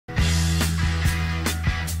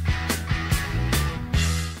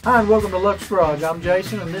Hi and welcome to Luck's Garage. I'm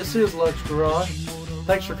Jason and this is Luck's Garage.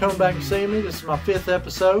 Thanks for coming back and seeing me. This is my 5th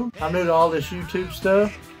episode. I'm new to all this YouTube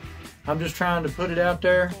stuff. I'm just trying to put it out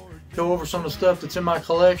there, go over some of the stuff that's in my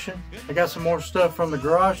collection. I got some more stuff from the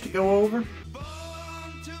garage to go over.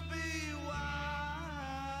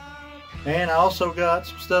 And I also got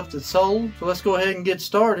some stuff that's sold. So let's go ahead and get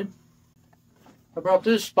started. I brought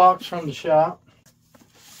this box from the shop.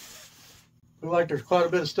 Looks like there's quite a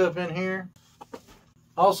bit of stuff in here.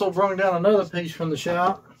 Also brought down another piece from the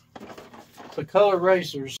shop. The color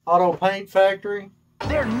racers. Auto Paint Factory.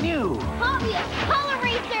 They're new. Obvious color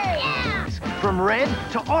racer! Yeah! From red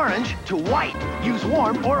to orange to white. Use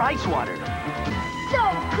warm or ice water. So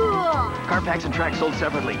cool! Car packs and tracks sold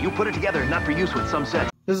separately. You put it together, not for use with some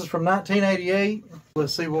sets. This is from 1988.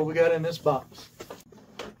 Let's see what we got in this box.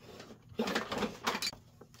 Looks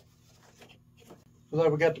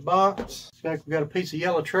like we got the box. Looks like we got a piece of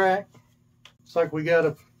yellow track. Looks like we got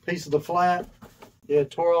a piece of the flat. Yeah,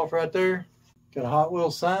 it tore off right there. Got a Hot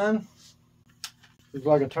Wheels sign. Looks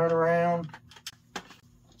like a turnaround.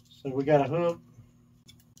 So we got a hook.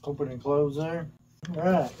 Open and close there.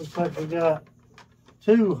 Alright, looks like we got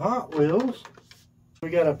 2 Hot Wheels.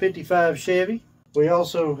 We got a 55 Chevy. We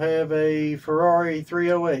also have a Ferrari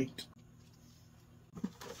 308.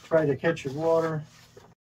 Try to catch your water.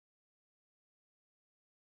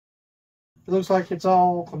 It looks like it's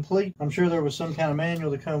all complete. I'm sure there was some kind of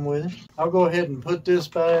manual to come with it. I'll go ahead and put this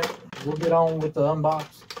back. We'll get on with the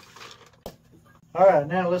unboxing. Alright,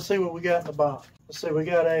 now let's see what we got in the box. Let's see, we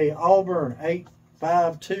got a Auburn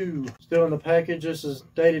 852. Still in the package. This is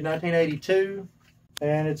dated 1982.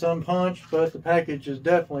 And it's unpunched, but the package has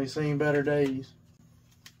definitely seen better days.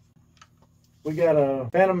 We got a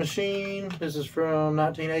Phantom Machine. This is from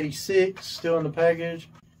 1986. Still in the package.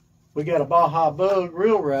 We got a Baja Bug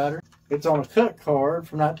Real Rider. It's on a cut card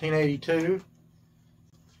from 1982.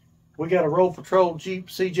 We got a Roll Patrol Jeep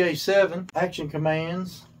CJ7 Action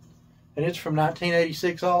Commands, and it's from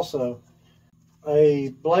 1986 also. A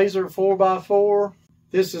Blazer 4x4.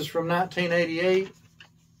 This is from 1988.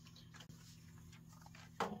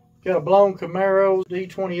 Got a blown Camaro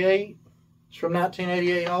D28. It's from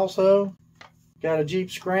 1988 also. Got a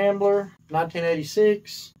Jeep Scrambler,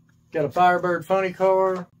 1986. Got a Firebird Funny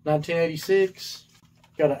Car, 1986.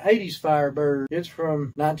 Got an 80s Firebird. It's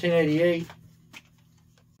from 1988.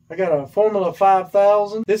 I got a Formula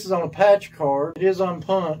 5000. This is on a patch card. It is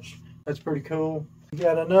unpunched. That's pretty cool. We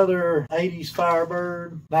got another 80s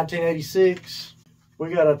Firebird, 1986.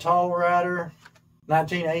 We got a Tall Rider,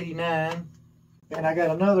 1989. And I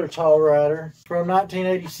got another Tall Rider from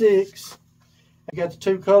 1986. I got the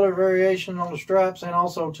 2 color variation on the stripes and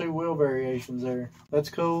also 2 wheel variations there. That's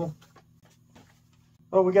cool.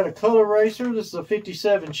 Oh, we got a color racer. This is a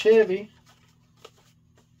 57 Chevy.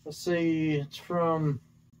 Let's see, it's from,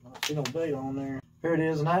 I see no date on there. Here it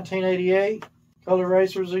is, 1988. Color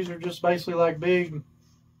racers, these are just basically like big.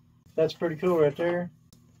 That's pretty cool right there.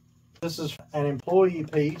 This is an employee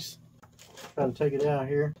piece. Try to take it out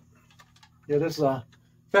here. Yeah, this is a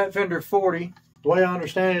Fat Fender 40. The way I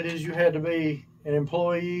understand it is you had to be an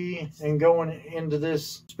employee and going into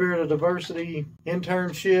this Spirit of Diversity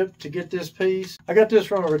internship to get this piece. I got this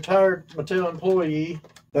from a retired Mattel employee.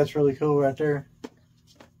 That's really cool right there.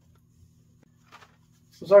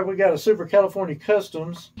 Looks like we got a Super California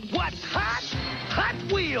Customs. What's hot?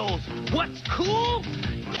 Hot Wheels. What's cool?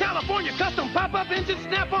 California Custom pop-up engine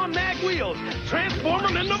snap-on mag wheels. Transform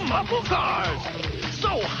them into muscle cars.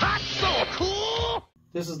 So hot, so cool.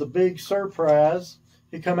 This is the Big Surprise.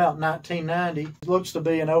 It come out in 1990. It looks to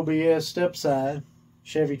be an OBS step-side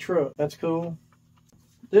Chevy truck. That's cool.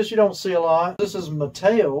 This you don't see a lot. This is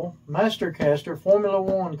Mattel Mastercaster Formula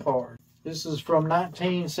 1 card. This is from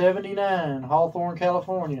 1979, Hawthorne,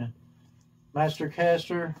 California.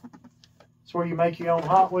 Mastercaster. It's where you make your own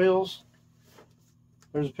Hot Wheels.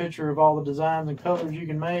 There's a picture of all the designs and colors you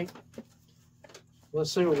can make.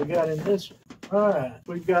 Let's see what we got in this one. Alright,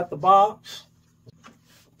 we've got the box.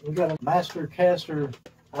 We got a Mastercaster,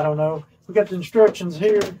 I don't know. We got the instructions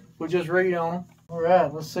here. We just read on them.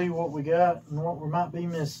 Alright, let's see what we got and what we might be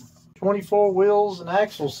missing. 24 wheels and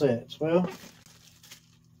axle sets. Well,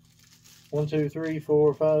 1, 2, 3,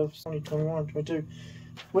 4, 5, 20, 21, 22.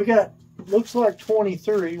 We got, looks like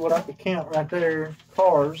 23, what I could count right there,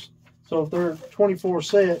 cars. So if there are 24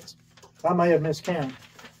 sets, I may have miscounted.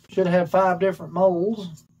 Should have 5 different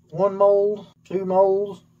molds. 1 mold, 2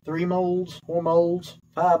 molds, 3 molds, 4 molds,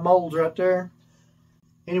 5 molds right there.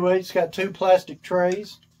 Anyway, it's got 2 plastic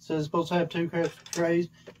trays. It says it's supposed to have 2 trays.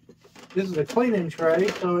 This is a cleaning tray,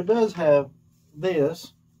 so it does have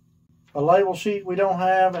this. A label sheet we don't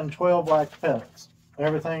have, and 12 black pellets.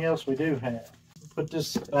 Everything else we do have. put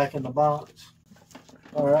this back in the box.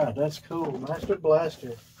 Alright, that's cool. Master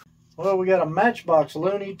Blaster. Well, we got a Matchbox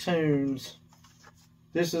Looney Tunes.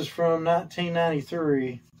 This is from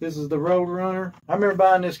 1993. This is the Roadrunner. I remember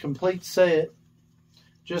buying this complete set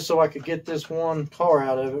just so I could get this one car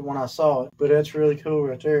out of it when I saw it. But that's really cool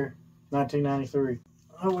right there. 1993.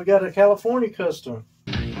 Oh, we got a California Custom.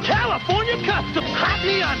 California Custom. Hot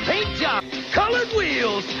neon paint job. Colored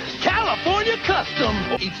wheels. California Custom.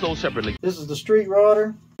 Each sold separately. This is the Street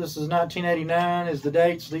Rodder. This is 1989 is the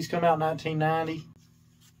date. So these come out in 1990.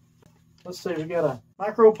 Let's see, we got a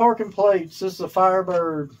micro parking plates. This is a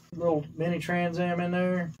Firebird little mini Trans Am in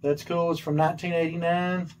there. That's cool. It's from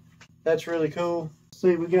 1989. That's really cool. Let's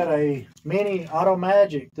see, we got a mini Auto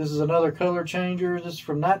Magic. This is another color changer. This is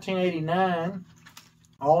from 1989.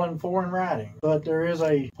 All in foreign writing. But there is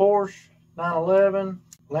a Porsche 911,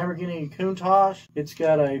 Lamborghini Countach. It's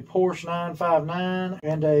got a Porsche 959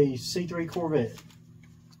 and a C3 Corvette.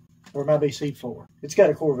 Or it might be C4. It's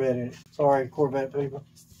got a Corvette in it. Sorry, Corvette people.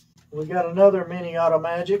 We got another mini Auto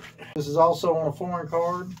Magic. This is also on a foreign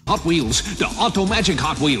card. Hot Wheels, de Auto Magic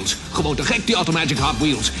Hot Wheels. Gewoon te gek, die Auto Magic Hot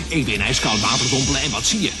Wheels. Even in ijskoud water dompelen en wat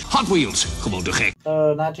zie je? Hot Wheels, gewoon te gek.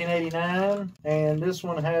 1989, and this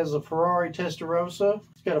one has a Ferrari Testarossa.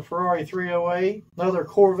 It's got a Ferrari 308, another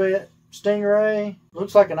Corvette Stingray.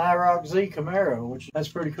 Looks like an IROC Z Camaro, which that's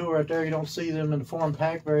pretty cool right there. You don't see them in the foreign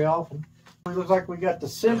pack very often. It looks like we got the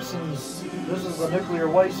Simpsons. This is a nuclear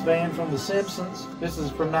waste van from the Simpsons. This is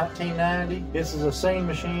from 1990. This is a scene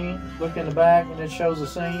machine. Look in the back and it shows a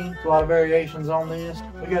scene. There's a lot of variations on this.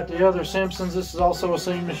 We got the other Simpsons. This is also a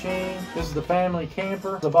scene machine. This is the Family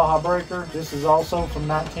Camper, the Baja Breaker. This is also from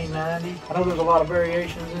 1990. I know there's a lot of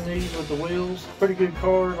variations in these with the wheels. Pretty good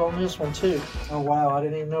card on this one too. Oh wow, I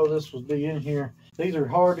didn't even know this would be in here. These are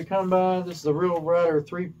hard to come by. This is the Real Rider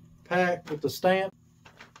 3-pack with the stamp.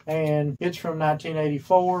 And it's from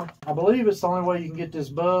 1984. I believe it's the only way you can get this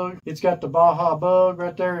bug. It's got the Baja Bug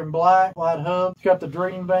right there in black, white hub. It's got the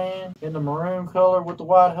Dream Van in the maroon color with the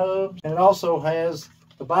white hubs. And it also has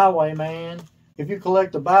the Bywayman. If you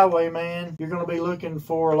collect the Bywayman, you're going to be looking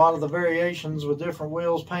for a lot of the variations with different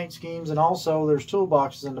wheels, paint schemes, and also there's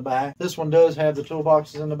toolboxes in the back. This one does have the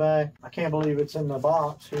toolboxes in the back. I can't believe it's in the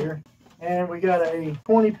box here. And we got a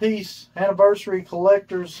 20-piece anniversary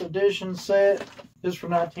collector's edition set. This is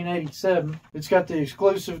from 1987. It's got the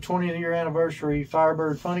exclusive 20th year anniversary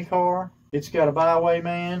Firebird funny car. It's got a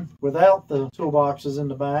Bywayman without the toolboxes in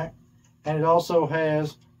the back. And it also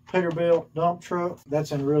has Peterbilt dump truck.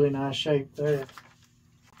 That's in really nice shape there.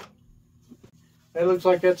 It looks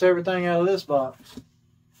like that's everything out of this box.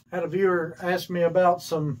 I had a viewer ask me about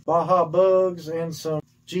some Baja Bugs and some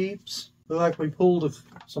Jeeps. Look like we pulled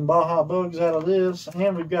some Baja Bugs out of this,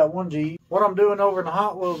 and we've got one Jeep. What I'm doing over in the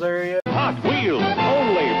Hot Wheels area, Hot Wheels,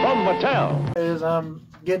 only from Mattel, is I'm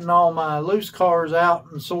getting all my loose cars out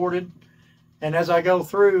and sorted. And as I go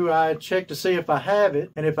through, I check to see if I have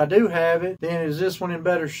it. And if I do have it, then is this one in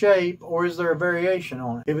better shape, or is there a variation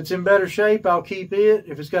on it? If it's in better shape, I'll keep it.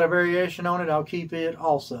 If it's got a variation on it, I'll keep it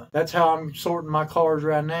also. That's how I'm sorting my cars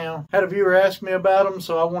right now. Had a viewer ask me about them,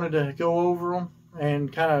 so I wanted to go over them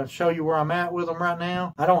and kind of show you where I'm at with them right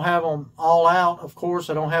now. I don't have them all out, of course.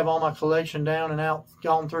 I don't have all my collection down and out,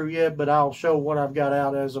 gone through yet, but I'll show what I've got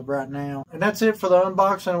out as of right now. And that's it for the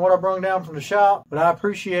unboxing and what I brought down from the shop. But I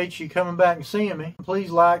appreciate you coming back and seeing me.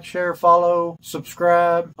 Please like, share, follow,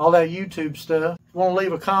 subscribe, all that YouTube stuff. If you want to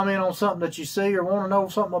leave a comment on something that you see or want to know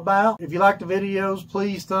something about, if you like the videos,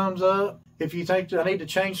 please thumbs up. If you think I need to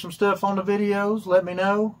change some stuff on the videos, let me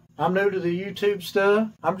know. I'm new to the YouTube stuff.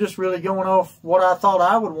 I'm just really going off what I thought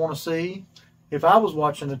I would want to see if I was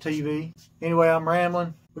watching the TV. Anyway, I'm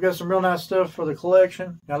rambling. We got some real nice stuff for the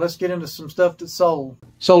collection. Now let's get into some stuff that's sold.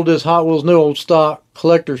 Sold this Hot Wheels New Old Stock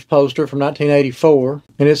collector's poster from 1984,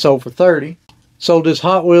 and it sold for $30. Sold this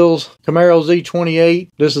Hot Wheels Camaro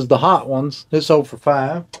Z28. This is the hot ones. It sold for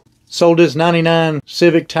 $5. Sold this 99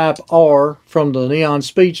 Civic Type R from the Neon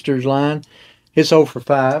Speedsters line. It sold for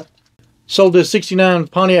 $5. Sold this 69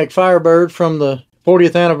 Pontiac Firebird from the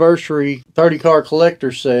 40th anniversary 30 car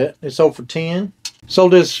collector set. It sold for $10.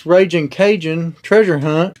 Sold this Raging Cajun Treasure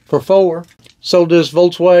Hunt for $4. Sold this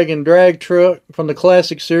Volkswagen drag truck from the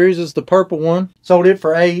Classic series. It's the purple one. Sold it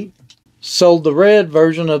for $8. Sold the red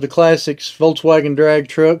version of the Classics Volkswagen drag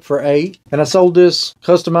truck for $8. And I sold this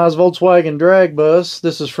customized Volkswagen drag bus.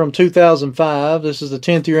 This is from 2005. This is the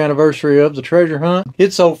 10th year anniversary of the Treasure Hunt.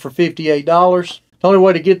 It sold for $58. The only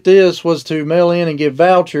way to get this was to mail in and get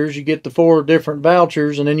vouchers. You get the 4 different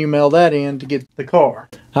vouchers and then you mail that in to get the car.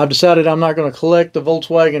 I've decided I'm not going to collect the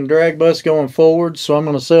Volkswagen drag bus going forward, so I'm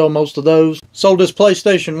going to sell most of those. Sold this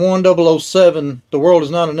PlayStation 1 007 The World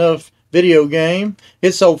Is Not Enough video game.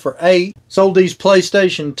 It sold for $8. Sold these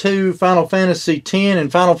PlayStation 2, Final Fantasy X,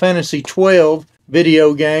 and Final Fantasy 12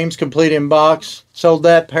 video games, complete in box. Sold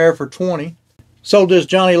that pair for $20. Sold this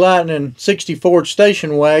Johnny Lightning 60 Ford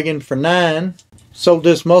station wagon for $9. Sold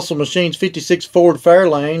this Muscle Machines 56 Ford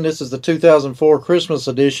Fairlane. This is the 2004 Christmas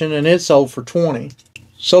edition, and it sold for $20.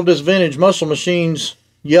 Sold this vintage Muscle Machines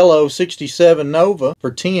yellow 67 Nova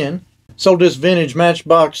for $10. Sold this vintage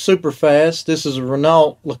Matchbox Superfast. This is a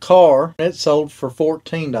Renault Lacar. It sold for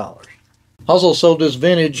 $14. Also sold this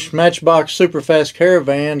vintage Matchbox Superfast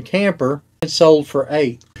Caravan camper. It sold for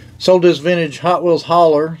 $8. Sold this vintage Hot Wheels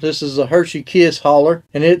hauler. This is a Hershey Kiss hauler,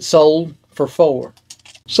 and it sold for $4.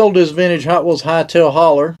 Sold this vintage Hot Wheels Hightail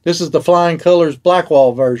hauler. This is the Flying Colors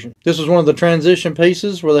Blackwall version. This was one of the transition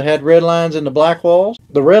pieces where they had red lines in the black walls.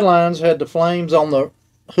 The red lines had the flames on the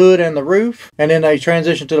hood and the roof, and then they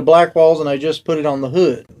transitioned to the black walls and they just put it on the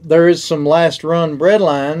hood. There is some last run red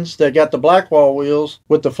lines that got the black wall wheels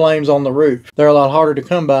with the flames on the roof. They're a lot harder to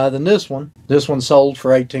come by than this one. This one sold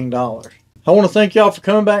for $18. I want to thank y'all for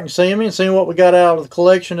coming back and seeing me and seeing what we got out of the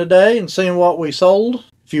collection today and seeing what we sold.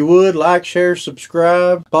 If you would, like, share,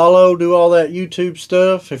 subscribe, follow, do all that YouTube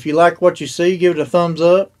stuff. If you like what you see, give it a thumbs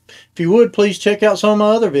up. If you would, please check out some of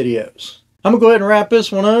my other videos. I'm going to go ahead and wrap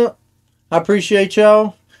this one up. I appreciate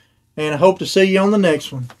y'all, and I hope to see you on the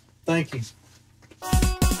next one. Thank you.